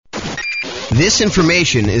This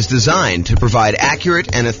information is designed to provide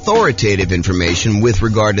accurate and authoritative information with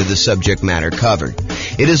regard to the subject matter covered.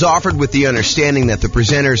 It is offered with the understanding that the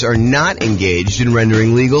presenters are not engaged in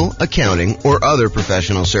rendering legal, accounting, or other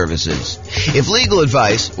professional services. If legal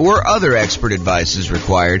advice or other expert advice is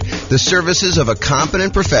required, the services of a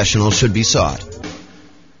competent professional should be sought.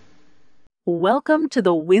 Welcome to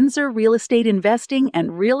the Windsor Real Estate Investing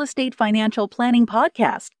and Real Estate Financial Planning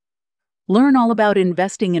Podcast. Learn all about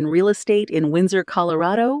investing in real estate in Windsor,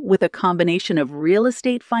 Colorado, with a combination of real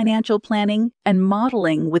estate financial planning and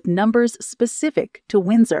modeling with numbers specific to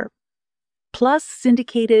Windsor. Plus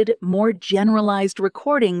syndicated, more generalized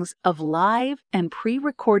recordings of live and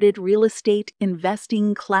pre-recorded real estate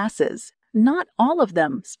investing classes, not all of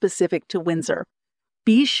them specific to Windsor.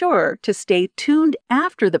 Be sure to stay tuned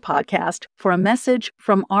after the podcast for a message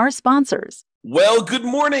from our sponsors. Well, good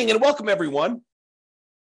morning and welcome, everyone.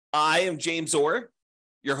 I am James Orr,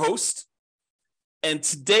 your host, and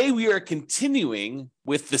today we are continuing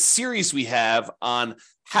with the series we have on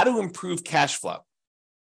how to improve cash flow.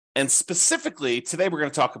 And specifically, today we're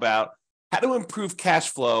going to talk about how to improve cash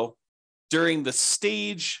flow during the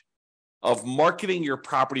stage of marketing your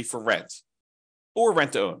property for rent or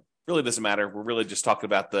rent to own. Really doesn't matter. We're really just talking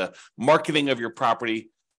about the marketing of your property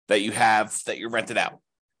that you have, that you're rented out.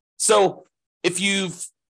 So if you've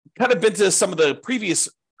kind of been to some of the previous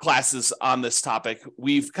classes on this topic,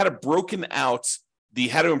 we've kind of broken out the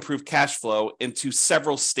how to improve cash flow into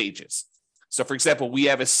several stages. So for example, we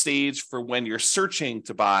have a stage for when you're searching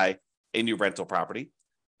to buy a new rental property.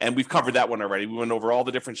 And we've covered that one already. We went over all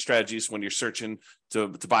the different strategies when you're searching to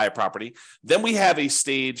buy a property. Then we have a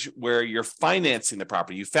stage where you're financing the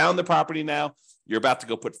property. You found the property now, you're about to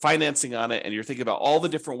go put financing on it, and you're thinking about all the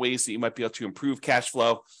different ways that you might be able to improve cash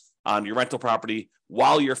flow on your rental property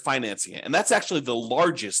while you're financing it. And that's actually the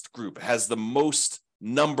largest group. It has the most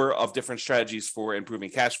number of different strategies for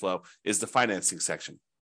improving cash flow is the financing section.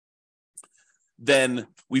 Then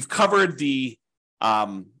we've covered the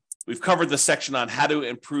section on how to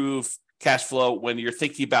improve cash flow when you're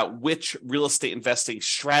thinking about which real estate investing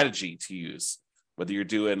strategy to use, whether you're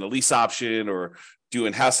doing a lease option or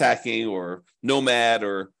doing house hacking or nomad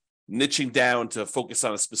or niching down to focus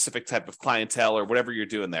on a specific type of clientele or whatever you're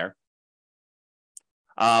doing there.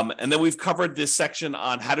 And then we've covered this section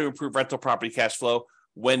on how to improve rental property cash flow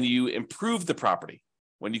when you improve the property,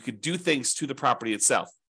 when you could do things to the property itself.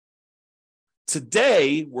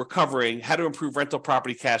 Today, we're covering how to improve rental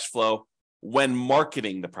property cash flow when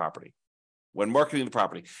marketing the property.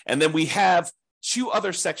 And then we have two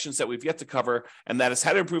other sections that we've yet to cover, and that is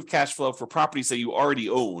how to improve cash flow for properties that you already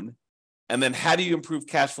own, and then how do you improve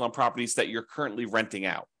cash flow on properties that you're currently renting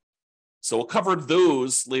out. So we'll cover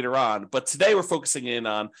those later on, but today we're focusing in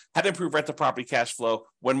on how to improve rental property cash flow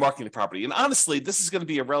when marketing the property. And honestly, this is going to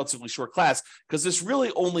be a relatively short class because there's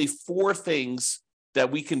really only 4 things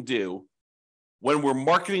that we can do when we're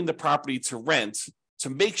marketing the property to rent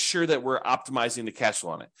to make sure that we're optimizing the cash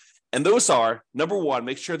flow on it. And those are, number 1,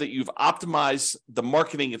 make sure that you've optimized the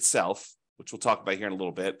marketing itself, which we'll talk about here in a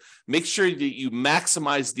little bit. Make sure that you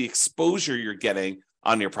maximize the exposure you're getting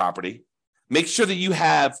on your property. Make sure that you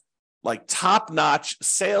have like top-notch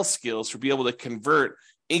sales skills for being able to convert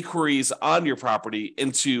inquiries on your property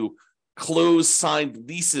into closed signed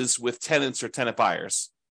leases with tenants or tenant buyers.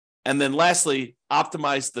 And then lastly,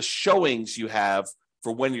 optimize the showings you have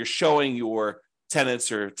for when you're showing your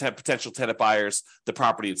tenants or potential tenant buyers the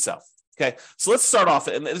property itself. Okay, so let's start off.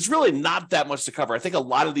 And it's really not that much to cover. I think a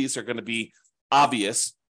lot of these are going to be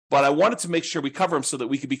obvious, but I wanted to make sure we cover them so that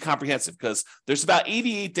we could be comprehensive because there's about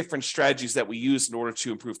 88 different strategies that we use in order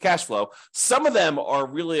to improve cash flow. Some of them are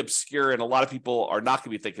really obscure and a lot of people are not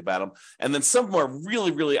going to be thinking about them. And then some of them are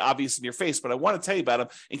really, really obvious in your face, but I want to tell you about them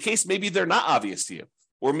in case maybe they're not obvious to you.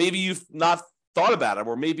 Or maybe you've not thought about it,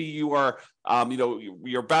 or maybe you are,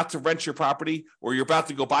 you're about to rent your property, or you're about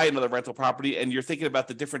to go buy another rental property, and you're thinking about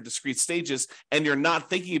the different discrete stages, and you're not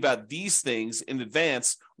thinking about these things in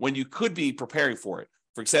advance when you could be preparing for it.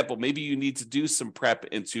 For example, maybe you need to do some prep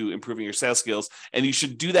into improving your sales skills, and you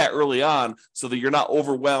should do that early on so that you're not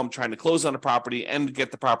overwhelmed trying to close on a property and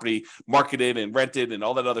get the property marketed and rented and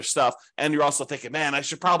all that other stuff. And you're also thinking, man, I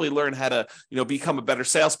should probably learn how to, become a better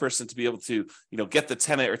salesperson to be able to, get the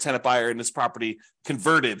tenant or tenant buyer in this property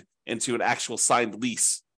converted into an actual signed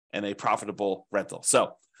lease and a profitable rental.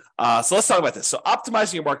 So let's talk about this. So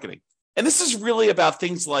optimizing your marketing. And this is really about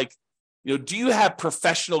things like, do you have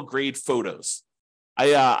professional grade photos?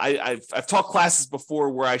 I've taught classes before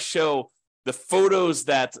where I show the photos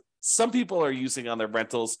that some people are using on their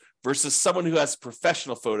rentals versus someone who has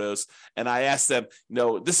professional photos. And I ask them,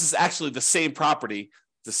 this is actually the same property,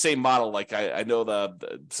 the same model. Like I know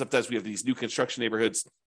sometimes we have these new construction neighborhoods,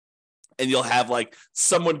 and you'll have like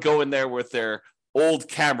someone go in there with their old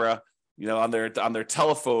camera, on their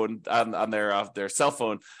telephone, on their cell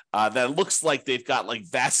phone, that looks like they've got like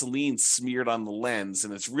Vaseline smeared on the lens,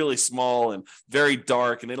 and it's really small and very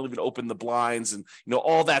dark, and they don't even open the blinds, and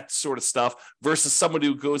all that sort of stuff. Versus someone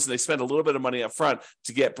who goes and they spend a little bit of money up front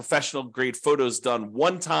to get professional grade photos done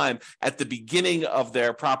one time at the beginning of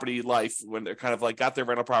their property life, when they're kind of like got their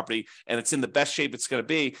rental property and it's in the best shape it's going to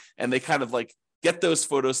be, and they kind of like get those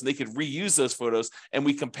photos and they can reuse those photos, and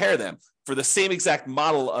we compare them for the same exact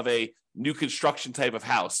model of a new construction type of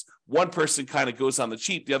house. One person kind of goes on the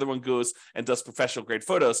cheap, the other one goes and does professional grade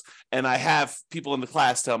photos. And I have people in the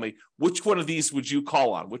class tell me, which one of these would you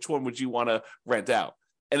call on? Which one would you want to rent out?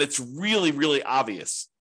 And it's really, really obvious.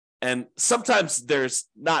 And sometimes there's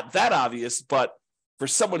not that obvious, but for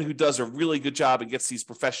someone who does a really good job and gets these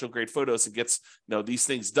professional grade photos and gets these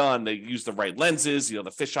things done, they use the right lenses, the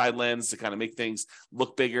fisheye lens to kind of make things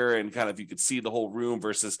look bigger, and kind of you could see the whole room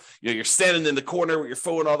versus you're standing in the corner with your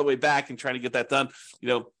phone all the way back and trying to get that done.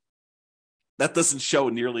 That doesn't show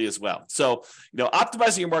nearly as well. So,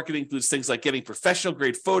 optimizing your marketing includes things like getting professional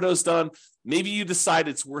grade photos done. Maybe you decide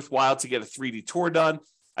it's worthwhile to get a 3D tour done.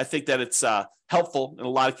 I think that it's helpful in a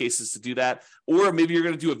lot of cases to do that. Or maybe you're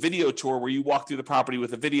going to do a video tour where you walk through the property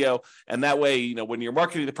with a video. And that way, when you're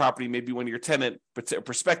marketing the property, maybe when your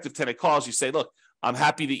prospective tenant calls, you say, look, I'm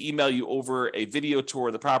happy to email you over a video tour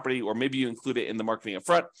of the property, or maybe you include it in the marketing up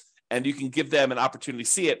front, and you can give them an opportunity to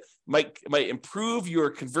see it. Might improve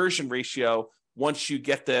your conversion ratio once you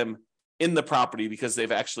get them in the property, because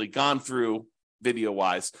they've actually gone through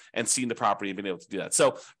video-wise and seen the property and been able to do that.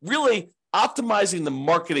 So really, optimizing the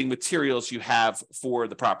marketing materials you have for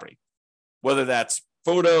the property, whether that's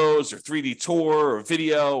photos or 3D tour or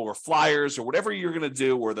video or flyers or whatever you're going to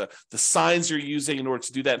do, or the signs you're using in order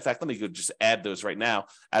to do that. In fact, let me go just add those right now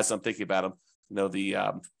as I'm thinking about them.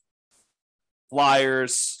 The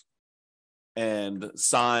flyers and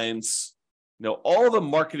signs, all the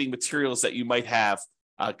marketing materials that you might have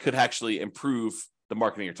could actually improve the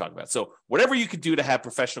marketing you're talking about. So whatever you could do to have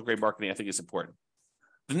professional grade marketing, I think is important.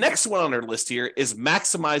 The next one on our list here is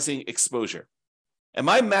maximizing exposure. Am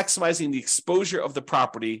I maximizing the exposure of the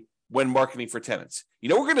property when marketing for tenants?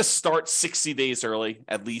 We're going to start 60 days early,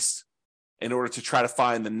 at least, in order to try to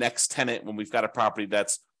find the next tenant when we've got a property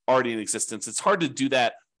that's already in existence. It's hard to do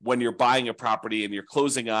that when you're buying a property and you're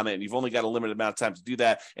closing on it and you've only got a limited amount of time to do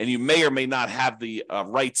that, and you may or may not have the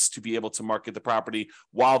rights to be able to market the property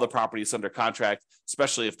while the property is under contract,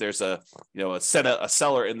 especially if there's a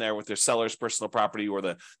seller in there with their seller's personal property, or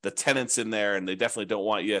the tenants in there, and they definitely don't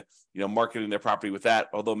want you marketing their property with that,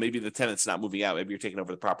 although maybe the tenant's not moving out, maybe you're taking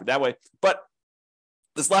over the property that way. But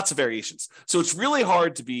there's lots of variations. So it's really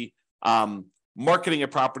hard to be marketing a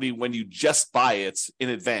property when you just buy it in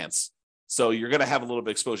advance. So you're going to have a little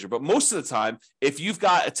bit of exposure. But most of the time, if you've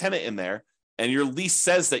got a tenant in there and your lease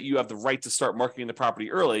says that you have the right to start marketing the property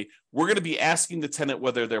early, we're going to be asking the tenant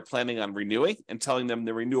whether they're planning on renewing and telling them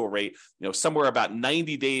the renewal rate, somewhere about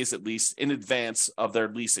 90 days at least in advance of their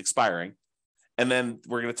lease expiring. And then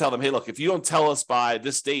we're going to tell them, hey, look, if you don't tell us by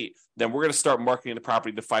this date, then we're going to start marketing the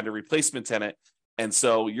property to find a replacement tenant. And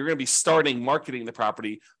so you're going to be starting marketing the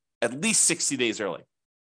property at least 60 days early.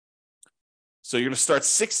 So you're going to start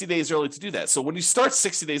 60 days early to do that. So when you start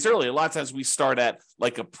 60 days early, a lot of times we start at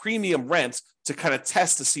like a premium rent to kind of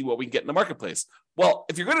test to see what we can get in the marketplace. Well,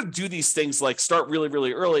 if you're going to do these things like start really,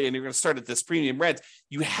 really early and you're going to start at this premium rent,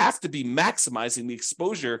 you have to be maximizing the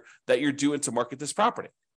exposure that you're doing to market this property,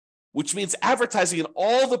 which means advertising in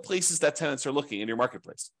all the places that tenants are looking in your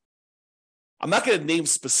marketplace. I'm not going to name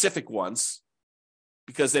specific ones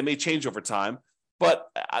because they may change over time. But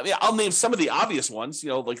I mean, I'll name some of the obvious ones,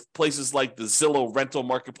 like places like the Zillow rental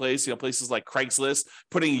marketplace, places like Craigslist,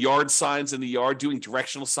 putting yard signs in the yard, doing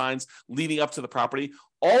directional signs leading up to the property,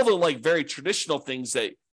 all the like very traditional things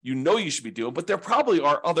that you should be doing. But there probably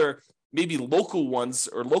are other maybe local ones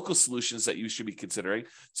or local solutions that you should be considering.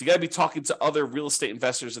 So you got to be talking to other real estate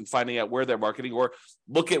investors and finding out where they're marketing, or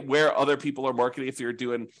look at where other people are marketing. If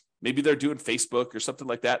maybe they're doing Facebook or something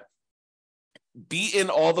like that. Be in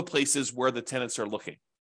all the places where the tenants are looking.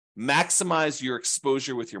 Maximize your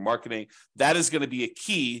exposure with your marketing. That is going to be a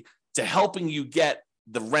key to helping you get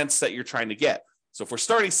the rents that you're trying to get. So if we're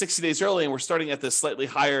starting 60 days early and we're starting at this slightly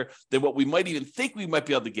higher than what we might even think we might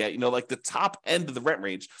be able to get, like the top end of the rent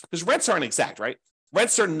range, because rents aren't exact, right?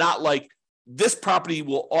 Rents are not like this property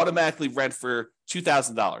will automatically rent for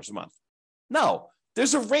 $2,000 a month. No,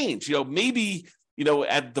 there's a range. Maybe,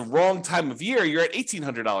 at the wrong time of year, you're at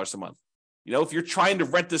 $1,800 a month. If you're trying to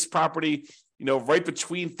rent this property, right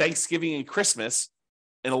between Thanksgiving and Christmas,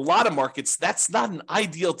 in a lot of markets, that's not an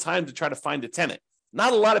ideal time to try to find a tenant.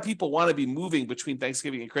 Not a lot of people want to be moving between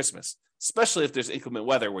Thanksgiving and Christmas, especially if there's inclement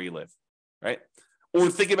weather where you live, right? Or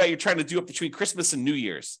think about you're trying to do it between Christmas and New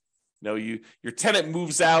Year's. Your tenant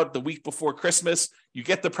moves out the week before Christmas, you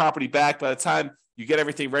get the property back. By the time you get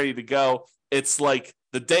everything ready to go, it's like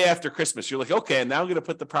the day after Christmas. You're like, okay, now I'm going to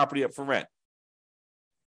put the property up for rent.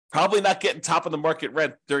 Probably not getting top of the market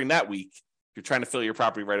rent during that week. You're trying to fill your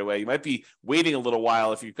property right away. You might be waiting a little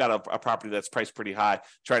while if you've got a property that's priced pretty high,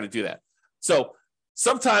 trying to do that. So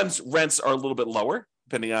sometimes rents are a little bit lower,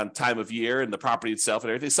 depending on time of year and the property itself and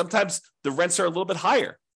everything. Sometimes the rents are a little bit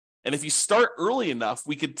higher. And if you start early enough,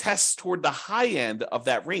 we could test toward the high end of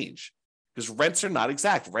that range, because rents are not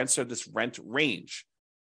exact. Rents are this rent range.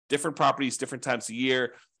 Different properties, different times of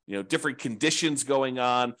year, different conditions going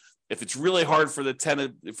on. If it's really hard for the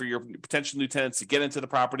tenant, for your potential new tenants to get into the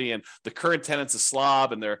property, and the current tenant's a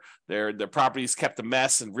slob and their property's kept a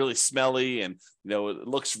mess and really smelly, and it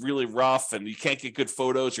looks really rough, and you can't get good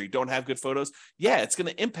photos, or you don't have good photos, it's going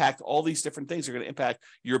to impact all these different things. Are going to impact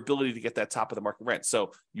your ability to get that top of the market rent.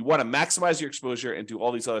 So you want to maximize your exposure and do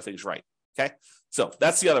all these other things right. Okay, so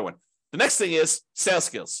that's the other one. The next thing is sales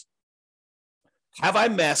skills. Have I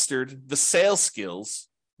mastered the sales skills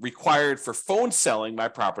required for phone selling my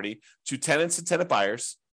property to tenants and tenant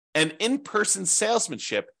buyers, and in-person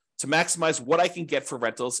salesmanship to maximize what I can get for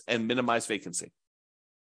rentals and minimize vacancy?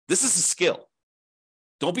 This is a skill.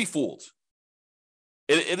 Don't be fooled.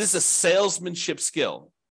 It is a salesmanship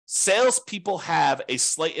skill. Salespeople have a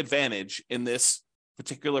slight advantage in this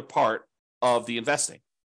particular part of the investing,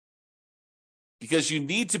 because you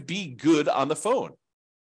need to be good on the phone.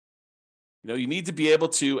 You need to be able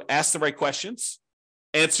to ask the right questions,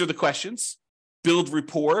 answer the questions, build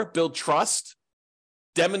rapport, build trust,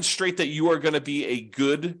 demonstrate that you are going to be a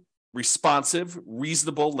good, responsive,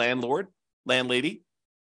 reasonable landlord, landlady.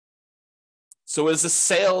 So it's a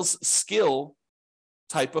sales skill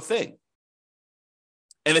type of thing.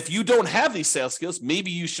 And if you don't have these sales skills,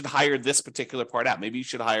 maybe you should hire this particular part out. Maybe you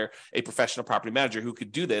should hire a professional property manager who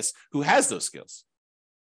could do this, who has those skills.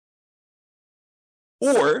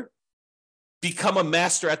 Or become a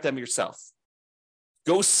master at them yourself.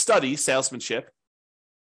 Go study salesmanship.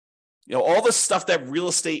 All the stuff that real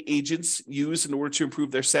estate agents use in order to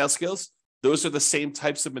improve their sales skills, those are the same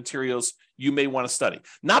types of materials you may want to study.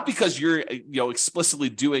 Not because you're explicitly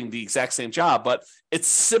doing the exact same job, but it's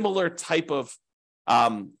similar type of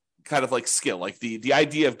kind of like skill, like the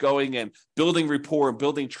idea of going and building rapport and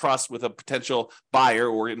building trust with a potential buyer,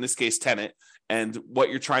 or in this case, tenant, and what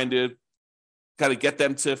you're trying to kind of get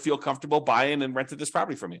them to feel comfortable buying and renting this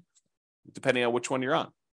property from you, depending on which one you're on.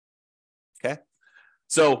 Okay.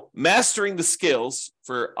 So mastering the skills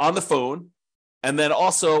for on the phone, and then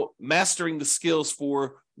also mastering the skills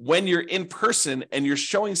for when you're in person and you're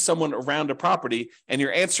showing someone around a property and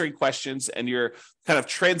you're answering questions and you're kind of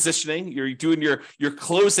transitioning, you're doing your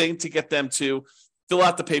closing to get them to fill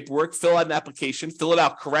out the paperwork, fill out an application, fill it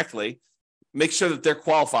out correctly, make sure that they're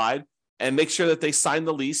qualified, and make sure that they sign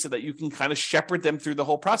the lease so that you can kind of shepherd them through the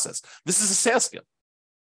whole process. This is a sales skill.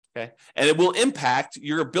 Okay. And it will impact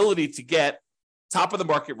your ability to get top of the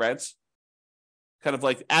market rent, kind of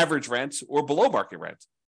like average rent, or below market rent,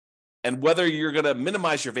 and whether you're going to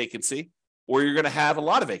minimize your vacancy or you're going to have a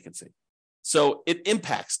lot of vacancy. So it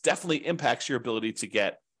definitely impacts your ability to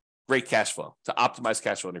get great cash flow, to optimize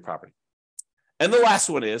cash flow on your property. And the last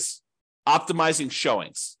one is optimizing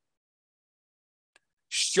showings.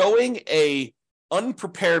 Showing a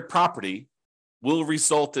unprepared property will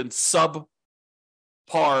result in subpar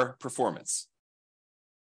performance.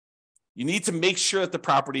 You need to make sure that the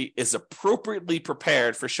property is appropriately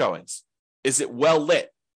prepared for showings. Is it well lit?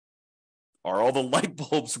 Are all the light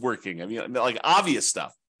bulbs working? I mean, like obvious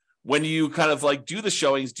stuff. When you kind of like do the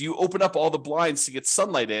showings, do you open up all the blinds to get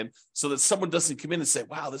sunlight in so that someone doesn't come in and say,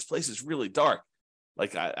 wow, this place is really dark?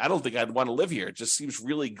 Like, I don't think I'd want to live here. It just seems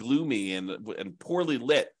really gloomy and poorly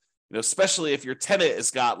lit, especially if your tenant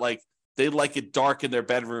has got like, they like it dark in their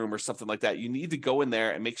bedroom or something like that. You need to go in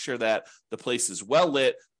there and make sure that the place is well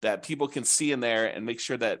lit, that people can see in there, and make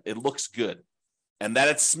sure that it looks good and that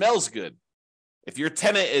it smells good. If your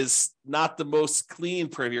tenant is not the most clean,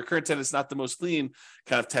 your current tenant is not the most clean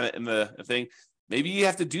kind of tenant in the thing, maybe you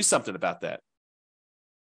have to do something about that.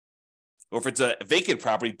 Or if it's a vacant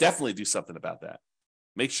property, definitely do something about that.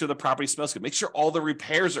 Make sure the property smells good. Make sure all the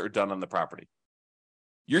repairs are done on the property.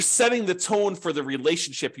 You're setting the tone for the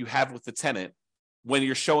relationship you have with the tenant when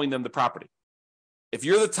you're showing them the property. If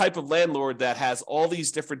you're the type of landlord that has all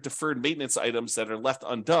these different deferred maintenance items that are left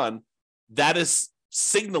undone, that is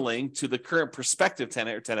signaling to the current prospective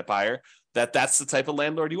tenant or tenant buyer that that's the type of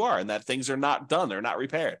landlord you are and that things are not done, they're not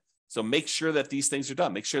repaired. So make sure that these things are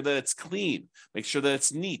done. Make sure that it's clean. Make sure that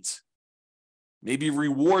it's neat. Maybe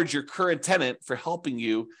reward your current tenant for helping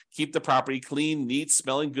you keep the property clean, neat,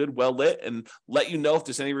 smelling good, well lit, and let you know if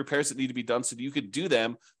there's any repairs that need to be done so that you could do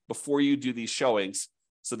them before you do these showings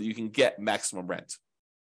so that you can get maximum rent.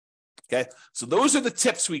 Okay, so those are the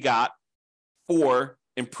tips we got for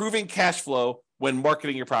improving cash flow when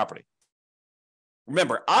marketing your property.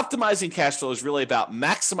 Remember, optimizing cash flow is really about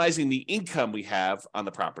maximizing the income we have on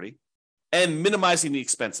the property and minimizing the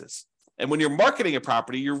expenses. And when you're marketing a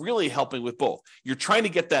property, you're really helping with both. You're trying to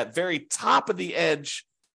get that very top of the edge,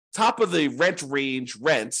 top of the rent range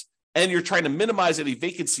rent, and you're trying to minimize any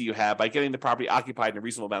vacancy you have by getting the property occupied in a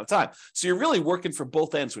reasonable amount of time. So you're really working from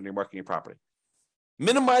both ends when you're marketing your property.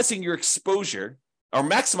 Minimizing your exposure, or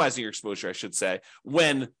maximizing your exposure, I should say,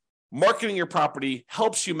 when marketing your property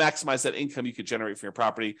helps you maximize that income you could generate from your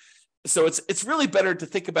property. So it's really better to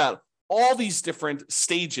think about all these different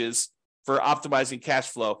stages for optimizing cash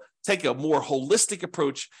flow. Take a more holistic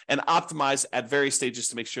approach and optimize at various stages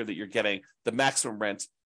to make sure that you're getting the maximum rent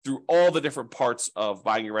through all the different parts of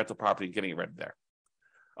buying your rental property and getting it rented there.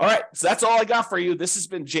 All right, so that's all I got for you. This has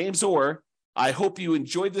been James Orr. I hope you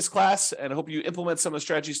enjoyed this class and I hope you implement some of the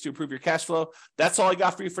strategies to improve your cash flow. That's all I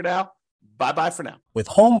got for you for now. Bye-bye for now. With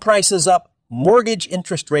home prices up, mortgage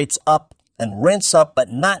interest rates up, and rents up,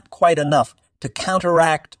 but not quite enough to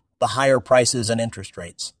counteract the higher prices and interest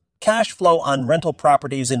rates, cash flow on rental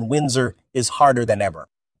properties in Windsor is harder than ever.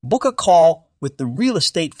 Book a call with the Real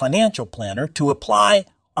Estate Financial Planner to apply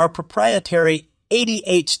our proprietary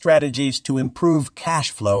 88 strategies to improve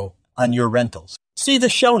cash flow on your rentals. See the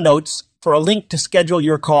show notes for a link to schedule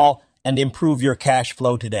your call and improve your cash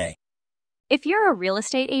flow today. If you're a real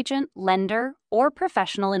estate agent, lender, or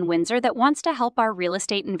professional in Windsor that wants to help our real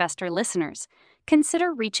estate investor listeners,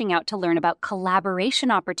 consider reaching out to learn about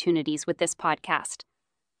collaboration opportunities with this podcast.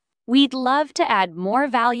 We'd love to add more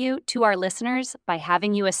value to our listeners by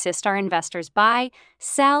having you assist our investors buy,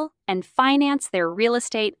 sell, and finance their real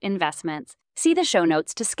estate investments. See the show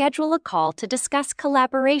notes to schedule a call to discuss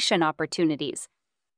collaboration opportunities.